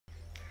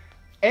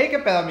Hey, qué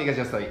pedo, amigas,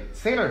 yo soy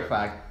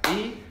Sailorfag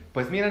y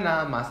pues miren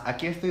nada más,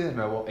 aquí estoy de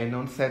nuevo en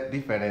un set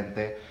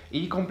diferente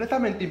y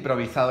completamente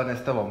improvisado en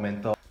este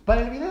momento.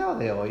 Para el video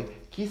de hoy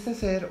quise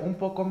ser un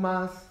poco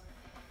más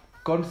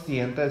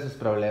consciente de sus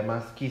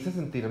problemas, quise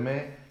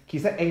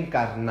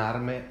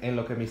encarnarme en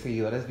lo que mis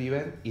seguidores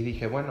viven y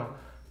dije, bueno,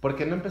 ¿por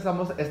qué no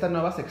empezamos esta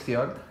nueva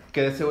sección?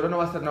 Que de seguro no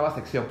va a ser nueva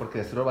sección porque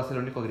de seguro va a ser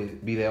el único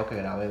video que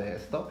grabe de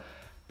esto,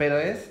 pero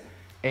es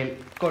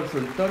el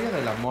Consultorio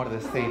del Amor de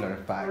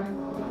Sailorfag.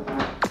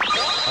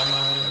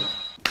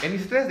 En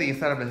mis historias de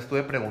Instagram les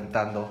estuve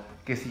preguntando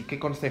que sí, qué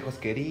consejos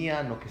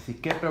querían, o que sí,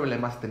 qué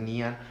problemas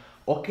tenían,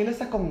 o qué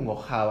les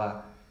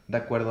acongojaba, de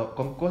acuerdo,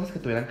 con cosas que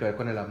tuvieran que ver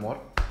con el amor.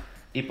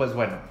 Y pues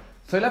bueno,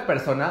 soy la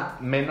persona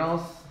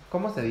menos,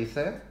 ¿cómo se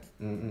dice?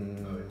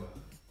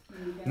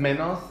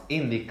 Menos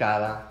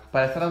indicada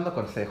para estar dando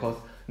consejos.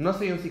 No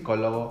soy un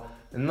psicólogo,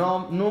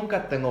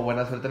 nunca tengo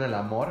buena suerte en el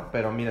amor,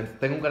 pero miren,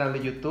 tengo un canal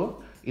de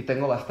YouTube y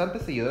tengo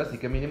bastantes seguidores, así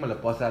que mínimo le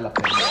puedo hacer a la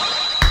pena.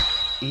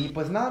 Y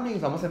pues nada,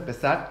 amigos, vamos a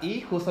empezar.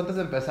 Y justo antes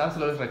de empezar,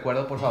 solo les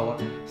recuerdo, por favor,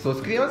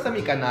 suscríbanse a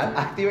mi canal,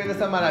 activen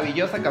esa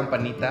maravillosa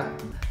campanita.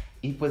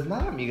 Y pues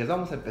nada, amigos,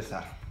 vamos a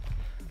empezar.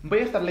 Voy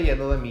a estar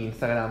leyendo de mi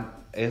Instagram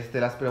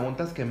las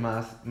preguntas que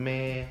más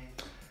me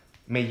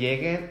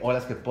lleguen, o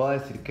las que pueda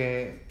decir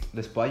que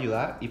les puedo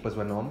ayudar. Y pues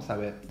bueno, vamos a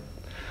ver.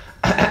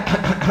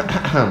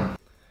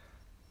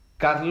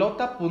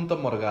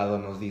 Carlota.morgado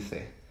nos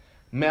dice: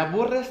 me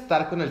aburre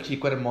estar con el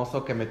chico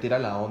hermoso que me tira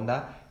la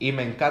onda y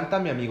me encanta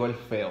mi amigo el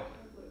feo.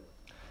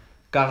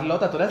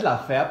 Carlota, tú eres la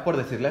fea por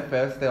decirle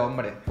feo a este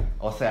hombre.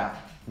 O sea,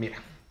 mira,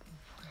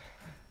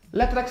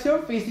 la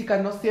atracción física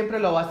no siempre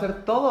lo va a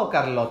hacer todo,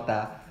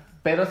 Carlota,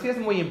 pero sí es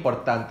muy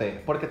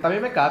importante, porque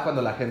también me caga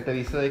cuando la gente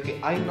dice de que,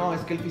 ay no, es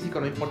que el físico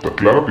no importa.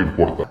 Claro que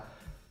importa.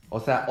 O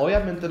sea,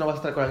 obviamente no vas a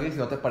estar con alguien si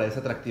no te parece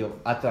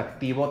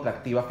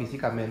atractiva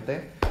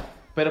físicamente,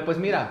 pero pues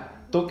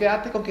mira, tú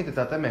quédate con quien te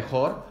trate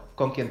mejor,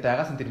 con quien te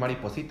haga sentir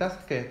maripositas.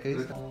 ¿Qué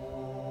dices?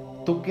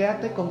 Tú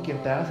quédate con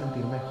quien te haga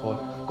sentir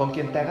mejor, con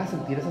quien te haga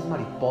sentir esas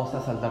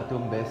mariposas al darte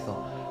un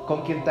beso,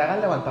 con quien te haga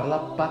levantar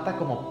la pata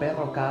como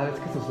perro cada vez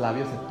que sus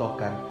labios se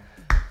tocan.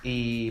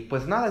 Y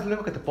pues nada, es lo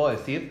único que te puedo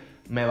decir.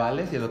 Me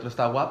vale si el otro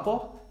está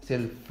guapo, si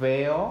el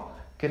feo,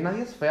 que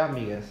nadie es feo,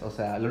 amigues. O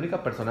sea, la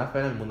única persona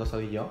fea en el mundo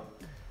soy yo.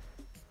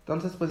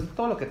 Entonces, pues es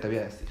todo lo que te voy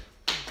a decir.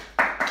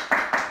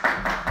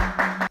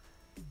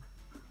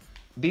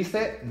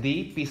 Dice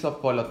Di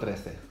Piso Polo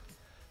 13.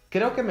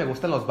 Creo que me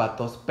gustan los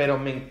vatos, pero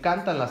me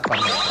encantan las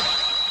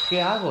parejas.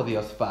 ¿Qué hago,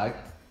 Dios Fag?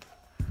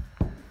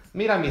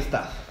 Mira,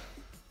 amistad.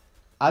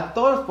 A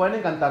todos nos pueden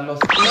encantar los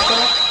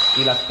pitos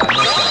y las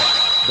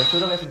parejas. De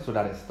seguro voy a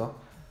censurar esto.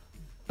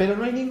 Pero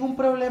no hay ningún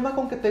problema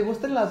con que te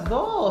gusten las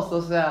dos.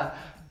 O sea,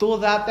 tú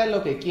date a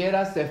lo que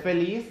quieras, sé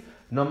feliz.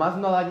 Nomás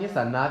no dañes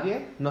a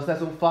nadie, no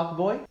seas un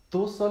fuckboy.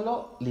 Tú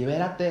solo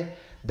libérate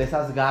de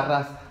esas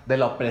garras, de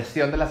la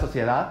opresión de la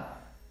sociedad.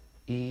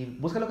 Y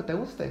busca lo que te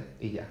guste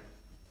y ya.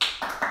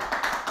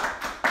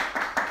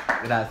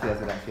 Gracias.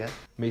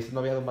 Me hice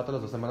novia de un vato a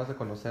las 2 semanas de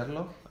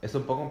conocerlo. Es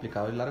un poco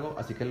complicado y largo,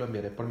 así que lo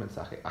enviaré por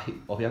mensaje.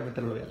 Ay, obviamente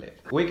no lo voy a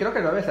leer. Uy, creo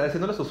que no voy a estar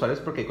haciendo los usuarios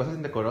porque hay cosas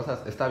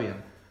indecorosas. Está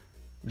bien.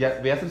 Ya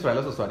voy a censurar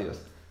a los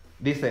usuarios.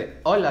 Dice: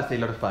 hola,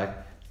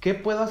 Sailorfag. ¿Qué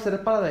puedo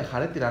hacer para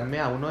dejar de tirarme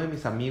a uno de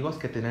mis amigos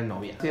que tiene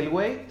novia? Si el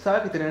güey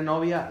sabe que tiene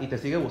novia y te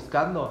sigue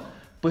buscando,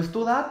 pues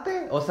tú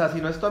date. O sea,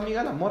 si no es tu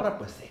amiga la morra,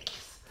 pues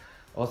X.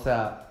 O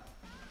sea,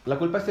 la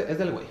culpa es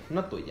del güey,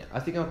 no tuya.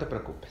 Así que no te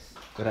preocupes.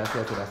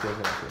 Gracias.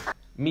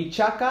 Mi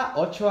chaca,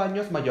 8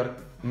 años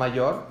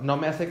mayor, no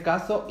me hace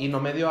caso y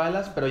no me dio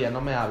alas, pero ya no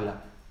me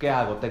habla. ¿Qué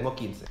hago? Tengo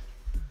 15.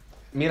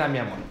 Mira, mi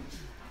amor,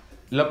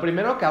 lo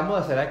primero que vamos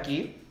a hacer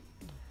aquí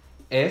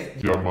es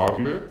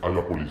llamarle a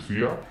la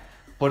policía.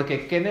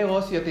 Porque ¿qué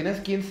negocio? Tienes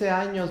 15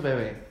 años,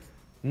 bebé.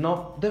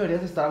 No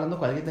deberías estar hablando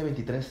con alguien de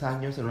 23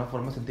 años en una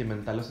forma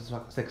sentimental o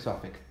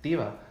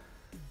sexoafectiva.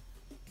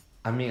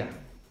 Amiga,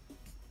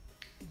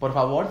 por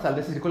favor, sal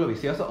de ese círculo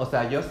vicioso. O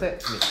sea, yo sé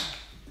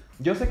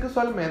que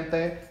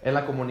usualmente en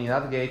la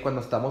comunidad gay, cuando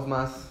estamos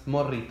más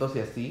morritos y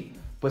así,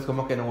 pues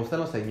como que nos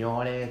gustan los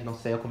señores, no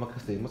sé, o como que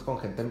salimos con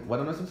gente,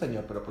 bueno, no es un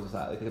señor, pero pues, o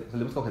sea,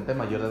 salimos con gente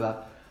mayor de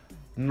edad,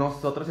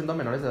 nosotros siendo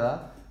menores de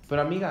edad.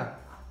 Pero amiga,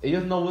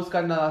 ellos no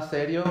buscan nada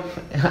serio.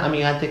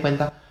 Amiga, te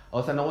cuenta.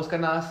 O sea, no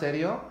buscan nada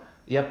serio.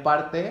 Y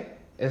aparte,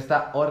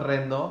 está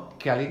horrendo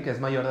que alguien que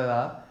es mayor de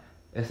edad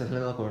esté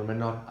saliendo con un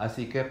menor.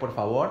 Así que, por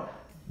favor,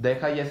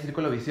 deja ya ese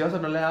círculo vicioso,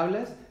 no le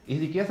hables. Y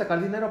si quieres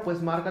sacar dinero,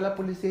 pues marca a la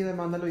policía y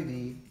demándalo y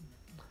di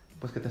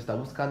pues que te está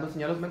buscando,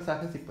 enseña los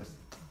mensajes y pues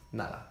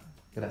nada.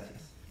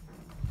 Gracias.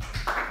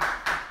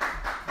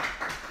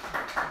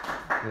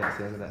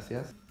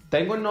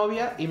 Tengo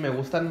novia y me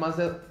gustan más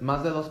de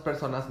 2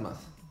 personas más.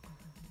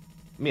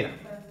 Mira.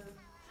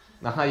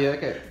 Ajá, yo de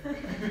que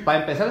para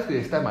empezar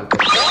escribiste mal.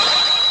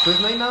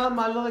 Pues no hay nada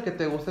malo de que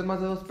te gusten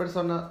más de 2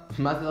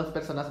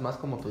 personas más,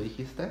 como tú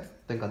dijiste.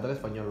 Te encanta el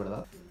español,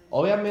 ¿verdad?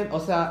 Obviamente, o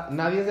sea,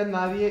 nadie es de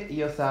nadie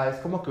y, o sea, es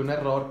como que un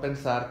error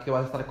pensar que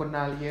vas a estar con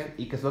alguien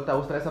y que solo te va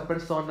a gustar esa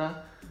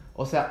persona.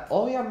 O sea,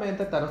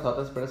 obviamente te van a gustar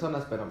otras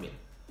personas, pero mira,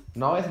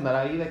 No vayas a andar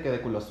ahí de que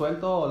de culo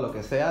suelto o lo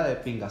que sea, de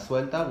pinga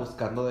suelta,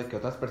 buscando de que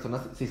otras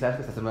personas, si sabes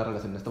que estás en una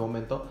relación en este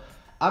momento,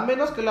 a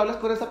menos que lo hables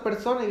con esa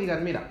persona y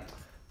digan, mira,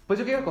 pues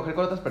yo quiero coger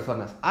con otras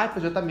personas. Ay,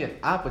 pues yo también.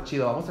 Ah, pues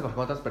chido, vamos a coger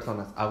con otras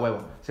personas. A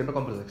huevo, siempre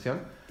con protección.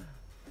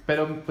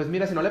 Pero pues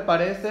mira, si no le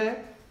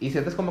parece y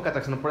sientes como que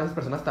atracción por esas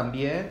personas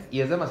también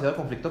y es demasiado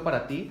conflicto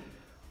para ti,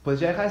 pues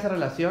ya deja esa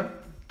relación.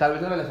 Tal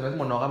vez las relaciones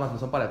monógamas no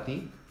son para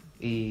ti.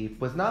 Y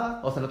pues nada,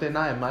 o sea, no tiene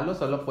nada de malo,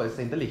 solo pues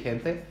sé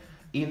inteligente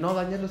y no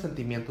dañes los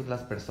sentimientos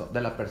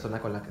de la persona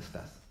con la que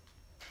estás.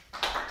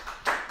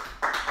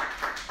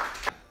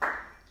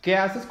 ¿Qué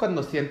haces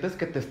cuando sientes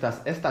que te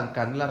estás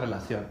estancando en la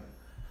relación?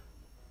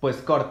 Pues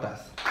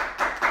cortas.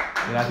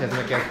 Gracias,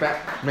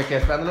 me quedé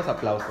esperando los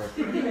aplausos.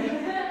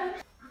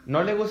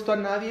 No le gustó a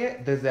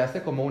nadie desde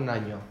hace como un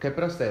año. ¿Qué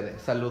procede?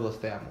 Saludos,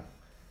 te amo.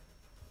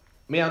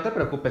 Mira, no te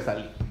preocupes,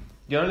 Ali.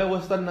 Yo no le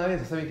gusto a nadie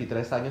desde hace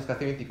 23 años,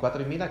 casi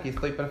 24. Y mira, aquí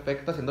estoy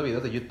perfecto haciendo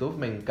videos de YouTube.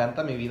 Me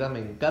encanta mi vida, me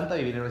encanta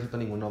vivir y no necesito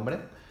ningún hombre.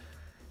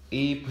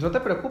 Y pues no te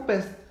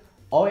preocupes.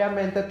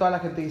 Obviamente toda la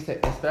gente dice,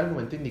 espera el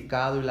momento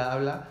indicado y bla,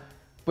 bla.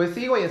 Pues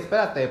sí, güey,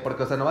 espérate,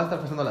 porque, o sea, no vas a estar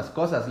forzando las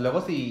cosas.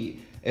 Luego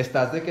si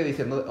estás de que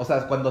diciendo, o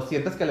sea, cuando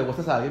sientes que le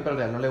gustas a alguien pero en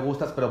realidad no le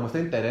gustas, pero muestra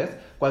interés,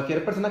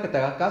 cualquier persona que te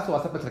haga caso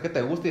vas a pensar que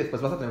te gusta y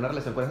después vas a tener una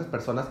relación con esas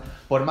personas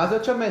por más de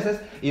 8 meses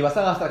y vas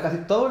a gastar casi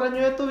todo un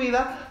año de tu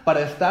vida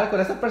para estar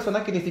con esa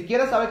persona que ni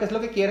siquiera sabe qué es lo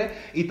que quiere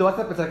y tú vas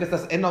a pensar que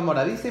estás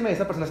enamoradísima y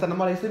esa persona está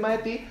enamoradísima de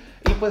ti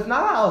y pues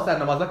nada, o sea,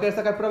 nomás va a querer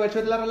sacar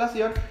provecho de la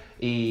relación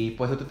y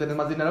pues si tú tienes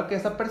más dinero que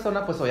esa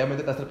persona, pues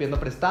obviamente te vas a estar pidiendo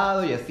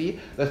prestado y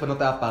así, después no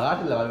te va a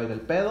pagar, se le va a ver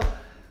el pedo.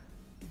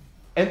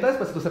 Entonces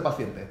pues tú sé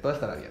paciente, todo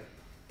estará bien.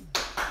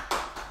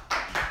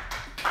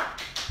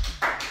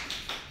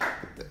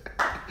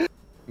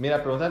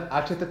 Mira, preguntan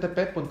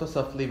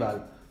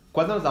http.softlyval.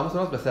 ¿Cuándo nos damos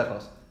unos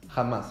becerros?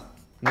 Jamás.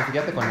 Ni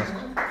siquiera te conozco.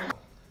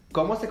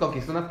 ¿Cómo se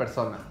conquista una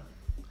persona?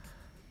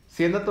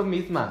 Siendo tú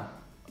misma,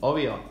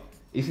 obvio.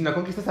 Y si no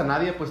conquistas a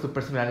nadie, pues tu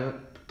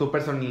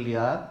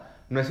personalidad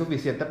no es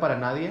suficiente para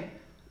nadie.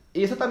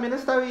 Y eso también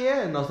está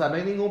bien. O sea, no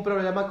hay ningún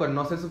problema con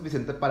no ser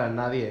suficiente para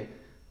nadie.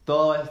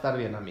 Todo va a estar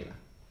bien, amiga.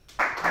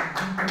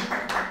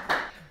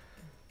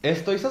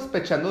 Estoy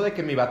sospechando de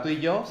que mi vato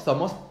y yo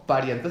somos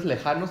parientes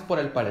lejanos por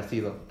el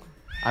parecido.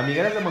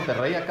 Amiga, ¿eres de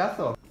Monterrey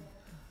acaso?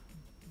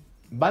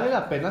 ¿Vale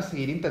la pena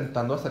seguir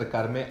intentando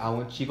acercarme a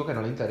un chico que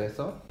no le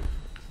intereso?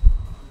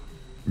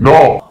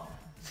 ¡No!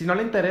 Si no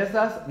le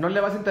interesas, no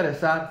le vas a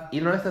interesar y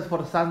no le estás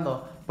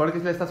forzando. Porque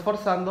si le estás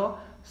forzando,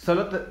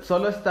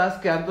 solo estás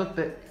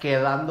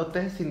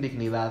quedándote sin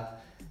dignidad.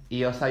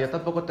 Y o sea, yo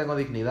tampoco tengo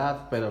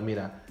dignidad, pero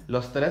mira,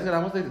 los 3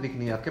 gramos de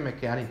dignidad que me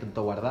quedan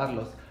intento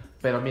guardarlos.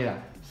 Pero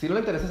mira, si no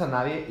le interesas a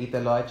nadie y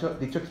te lo ha dicho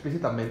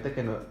explícitamente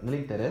que no le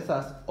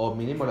interesas, o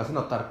mínimo lo hace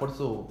notar por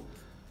su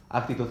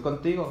actitud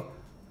contigo,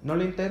 no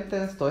lo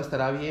intentes, todo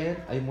estará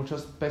bien, hay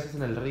muchos peces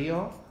en el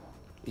río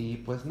y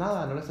pues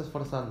nada, no le estás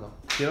forzando.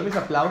 Quiero mis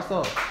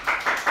aplausos.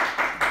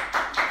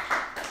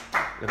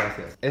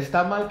 Gracias.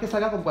 ¿Está mal que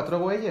salga con 4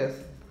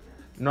 güeyes?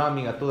 No,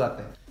 amiga, tú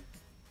date.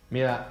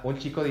 Mira, un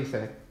chico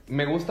dice,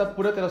 me gusta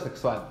puro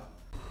heterosexual.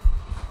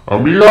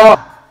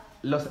 ¡Amiga!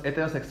 Los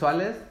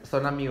heterosexuales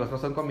son amigos, no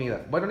son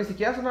comida. Bueno, ni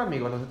siquiera son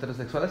amigos, los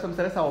heterosexuales son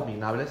seres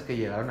abominables que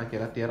llegaron aquí a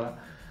la tierra.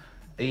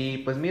 Y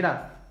pues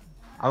mira,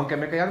 aunque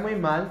me caigan muy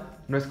mal,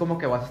 no es como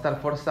que vas a estar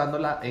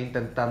forzándola e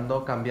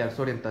intentando cambiar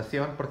su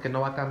orientación, porque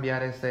no va a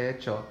cambiar ese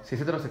hecho. Si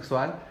es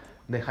heterosexual,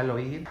 déjalo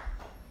ir.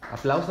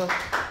 Aplausos.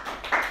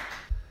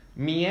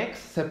 Mi ex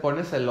se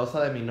pone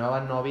celosa de mi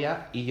nueva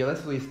novia y yo de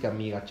su disque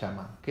amiga,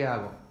 chama. ¿Qué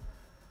hago?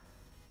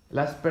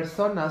 Las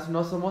personas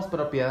no somos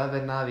propiedad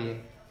de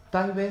nadie.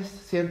 Tal vez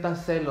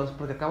sientas celos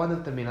porque acaban de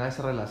terminar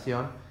esa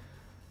relación.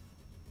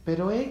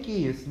 Pero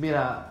X,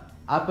 mira,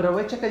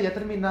 aprovecha que ya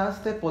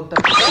terminaste, ponte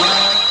a putear.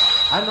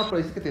 Ah, no, pero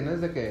dices que tienes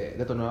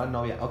de tu nueva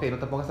novia. Ok, no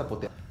te pongas a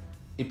putear.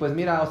 Y pues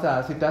mira, o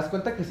sea, si te das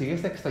cuenta que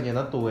sigues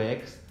extrañando a tu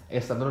ex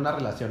estando en una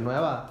relación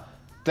nueva,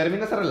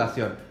 termina esa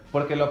relación.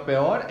 Porque lo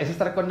peor es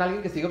estar con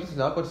alguien que sigue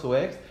obsesionado con su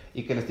ex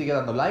y que le sigue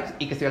dando likes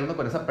y que sigue hablando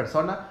con esa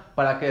persona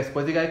para que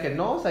después diga de que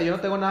no, o sea, yo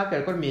no tengo nada que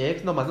ver con mi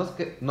ex,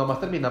 nomás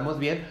terminamos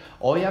bien.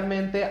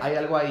 Obviamente hay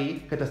algo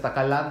ahí que te está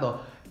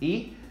calando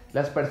y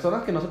las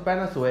personas que no superan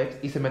a su ex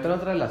y se meten en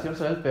otra relación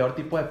son el peor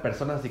tipo de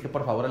personas, así que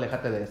por favor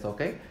aléjate de eso,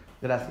 ¿ok?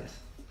 Gracias.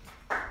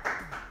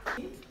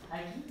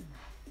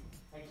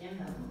 Aquí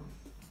andamos.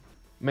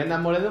 Me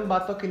enamoré de un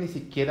vato que ni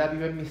siquiera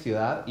vive en mi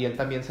ciudad y él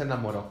también se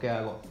enamoró, ¿qué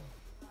hago?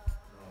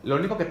 Lo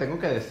único que tengo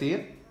que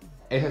decir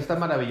es esta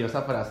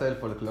maravillosa frase del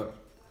folclore.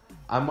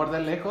 Amor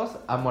de lejos,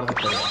 amor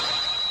de cerca.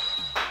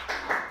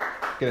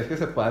 ¿Crees que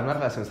se pueda dar una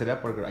relación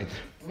seria por Grindr?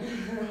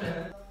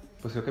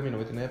 Pues creo que mi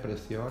novio tiene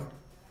depresión.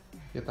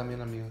 Yo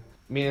también, amigo.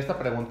 Miren esta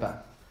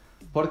pregunta.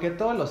 ¿Por qué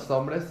todos los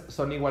hombres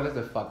son iguales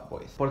de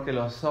fuckboys? Porque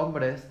los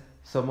hombres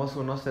somos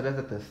unos seres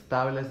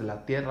detestables de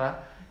la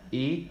tierra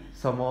y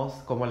somos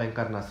como la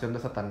encarnación de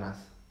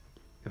Satanás.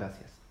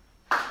 Gracias.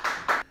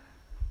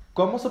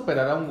 ¿Cómo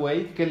superar a un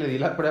güey que le di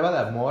la prueba de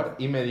amor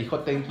y me dijo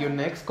thank you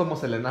next como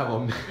Selena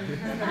Gómez?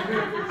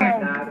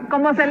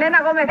 Como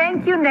Selena Gómez,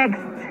 thank you next.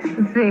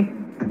 Sí.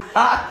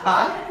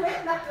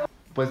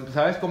 Pues,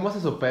 ¿sabes cómo se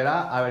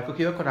supera haber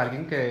cogido con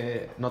alguien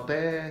que no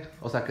te...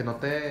 O sea, que no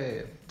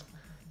te...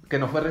 Que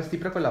no fue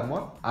recíproco el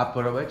amor?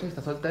 Aprovecha y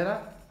está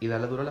soltera y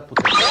dale duro a la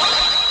puta.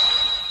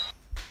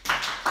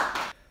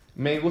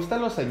 Me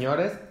gustan los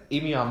señores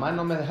y mi mamá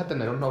no me deja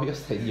tener un novio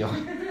señor.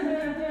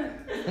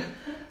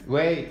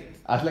 Güey,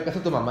 hazle caso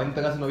a tu mamá y no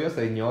tengas un novio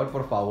señor,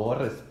 por favor,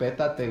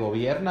 respétate,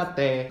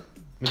 gobiérnate.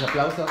 Mis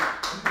aplausos.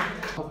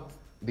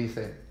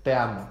 Dice, te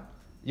amo.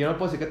 Yo no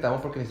puedo decir que te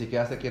amo porque ni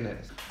siquiera sé quién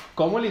eres.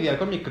 ¿Cómo lidiar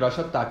con mi crush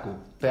otaku?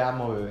 Te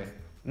amo, bebé.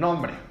 No,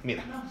 hombre,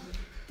 mira.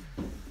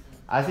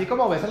 Así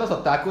como ves a los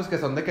otakus que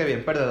son de que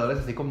bien perdedores,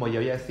 así como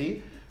yo y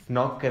así,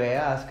 no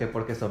creas que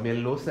porque son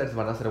bien losers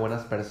van a ser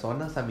buenas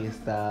personas,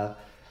 amistad.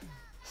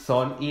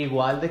 Son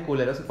igual de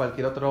culeros que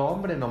cualquier otro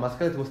hombre, nomás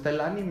que les gusta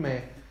el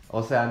anime.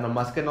 O sea,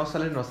 nomás que no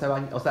salen, no se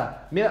bañan. O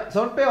sea, mira,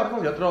 son peores que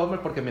cualquier otro hombre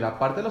porque mira,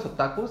 aparte de los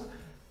otakus,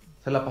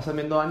 se la pasan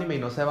viendo anime y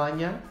no se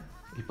bañan.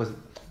 Y pues,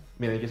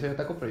 miren, yo soy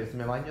otaku, pero yo sí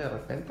me baño de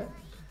repente.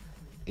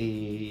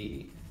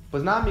 Y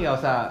pues nada, amiga, o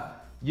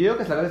sea, yo digo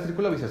que salga del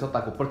círculo vicioso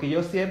otaku, porque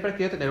yo siempre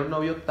quiero tener un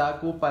novio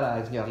otaku para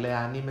enseñarle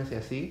animes y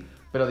así,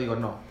 pero digo,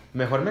 no,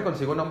 mejor me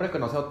consigo un hombre que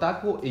no sea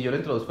otaku y yo le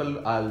introduzco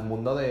al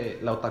mundo de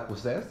la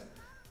otakucez.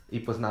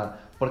 Y pues nada,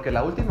 porque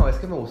la última vez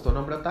que me gustó un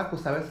hombre otaku,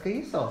 ¿sabes qué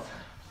hizo?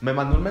 Me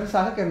mandó un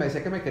mensaje que me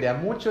decía que me quería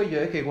mucho y yo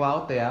dije,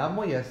 wow, te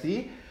amo y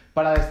así,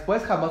 para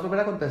después jamás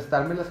volver a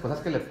contestarme las cosas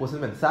que le puse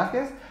en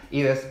mensajes.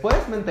 Y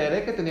después me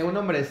enteré que tenía un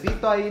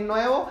hombrecito ahí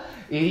nuevo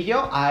y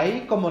yo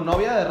ahí como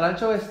novia de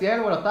rancho vestida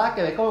alborotada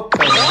quedé como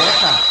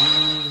pendeja.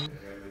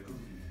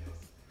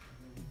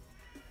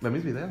 Ve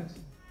mis videos.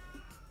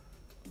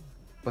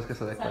 Pues que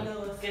se dé cuenta.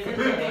 Saludos.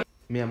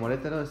 Mi amor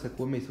hetero de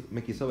secu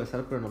me quiso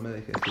besar pero no me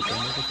dejé. Así que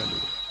muchos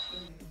saludos.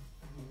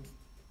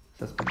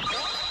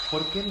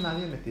 ¿Por qué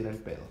nadie me tira el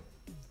pedo?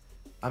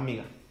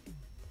 Amiga,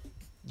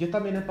 yo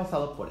también he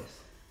pasado por eso.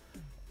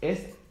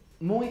 Es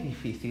muy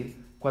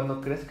difícil cuando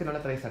crees que no le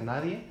traes a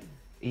nadie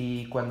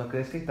y cuando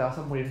crees que te vas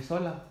a morir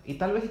sola. Y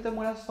tal vez sí te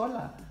mueras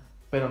sola.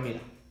 Pero mira,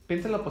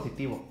 piensa en lo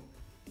positivo.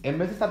 En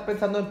vez de estar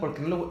pensando en por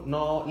qué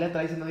no le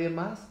atraes a nadie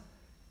más,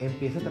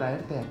 empieza a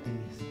traerte a ti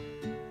mismo.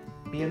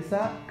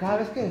 Piensa cada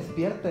vez que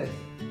despiertes.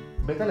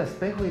 Vete al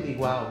espejo y di,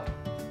 wow,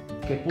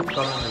 qué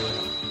putona me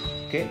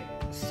veo. Qué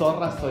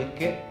zorra soy,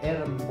 qué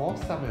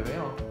hermosa me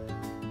veo.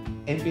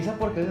 Empieza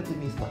por querer a ti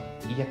misma.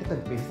 Y ya que te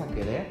empiezas a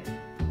querer,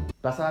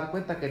 vas a dar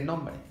cuenta que no,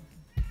 hombre,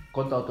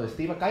 con tu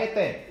autoestima,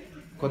 cállate,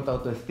 con tu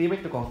autoestima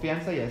y tu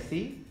confianza y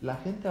así, la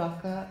gente va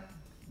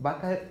a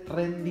caer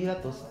rendida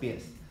a tus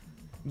pies.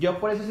 Yo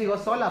por eso sigo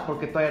sola,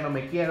 porque todavía no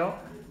me quiero,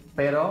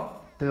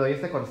 pero te doy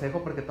este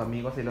consejo porque tu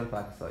amigo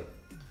Sailorfag soy.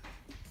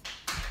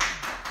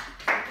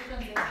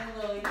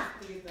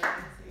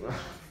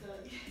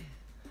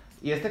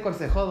 Y este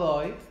consejo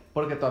doy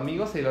porque tu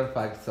amigo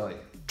Sailorfag soy.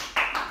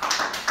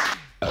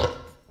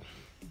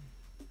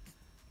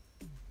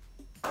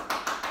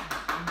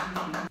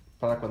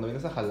 Para cuando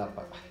vienes a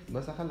Jalapa. No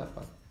es a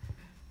Jalapa.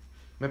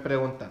 Me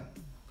preguntan,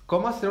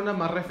 ¿cómo hacer un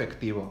amarre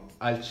efectivo?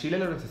 Al chile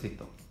lo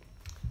necesito.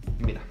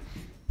 Mira,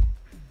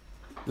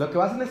 lo que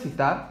vas a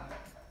necesitar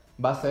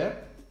va a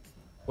ser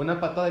una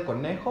pata de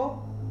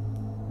conejo,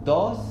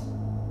 2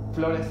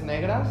 flores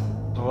negras,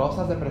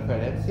 rosas de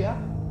preferencia,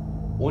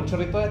 un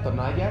chorrito de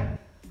tonalla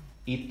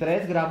y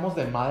 3 gramos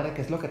de madre,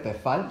 que es lo que te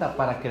falta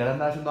para querer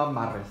andar haciendo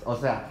amarres. O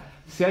sea,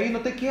 si alguien no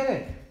te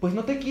quiere, pues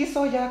no te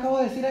quiso, ya acabo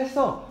de decir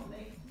eso.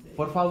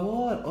 Por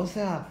favor, o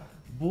sea,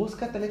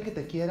 búscate a alguien que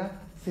te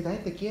quiera. Si nadie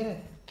te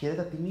quiere,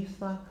 quiérete a ti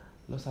misma.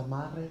 Los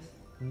amarres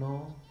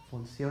no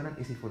funcionan.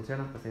 Y si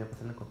funcionan, pues ya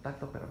pasan el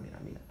contacto. Pero mira,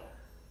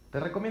 te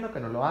recomiendo que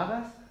no lo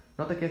hagas.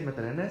 No te quieres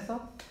meter en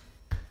eso.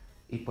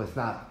 Y pues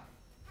nada,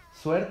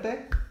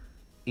 suerte.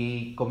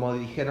 Y como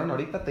dijeron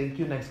ahorita, thank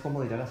you next,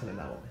 como dirá la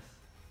Selena Gómez.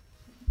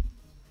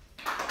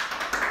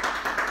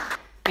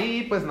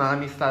 Y pues nada,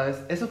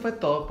 amistades, eso fue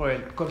todo por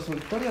el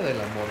consultorio del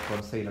amor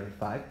con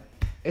Sailorfag.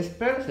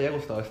 Espero les haya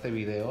gustado este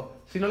video.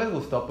 Si no les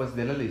gustó, pues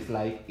denle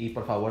dislike y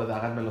por favor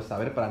háganmelo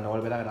saber para no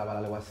volver a grabar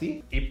algo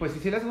así. Y pues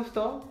si les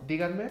gustó,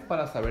 díganme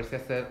para saber si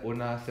hacer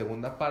una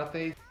segunda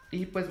parte.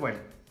 Y pues bueno,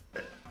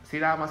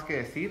 sin nada más que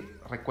decir,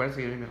 recuerden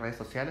seguirme en mis redes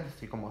sociales,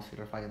 así como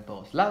Sailorfag en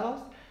todos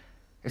lados.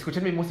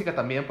 Escuchen mi música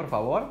también, por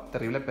favor.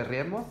 Terrible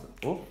perriemos.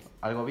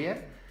 Algo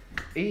bien.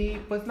 Y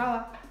pues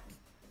nada,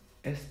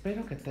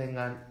 espero que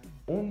tengan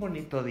un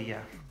bonito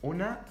día,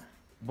 una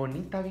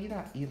bonita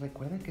vida. Y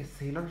recuerden que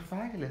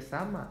Sailorfag les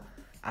ama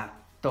a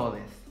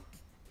todos.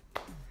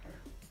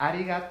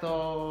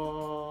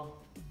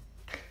 Arigato.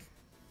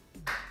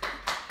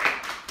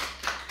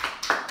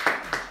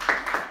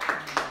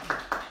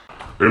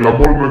 El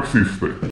amor no existe.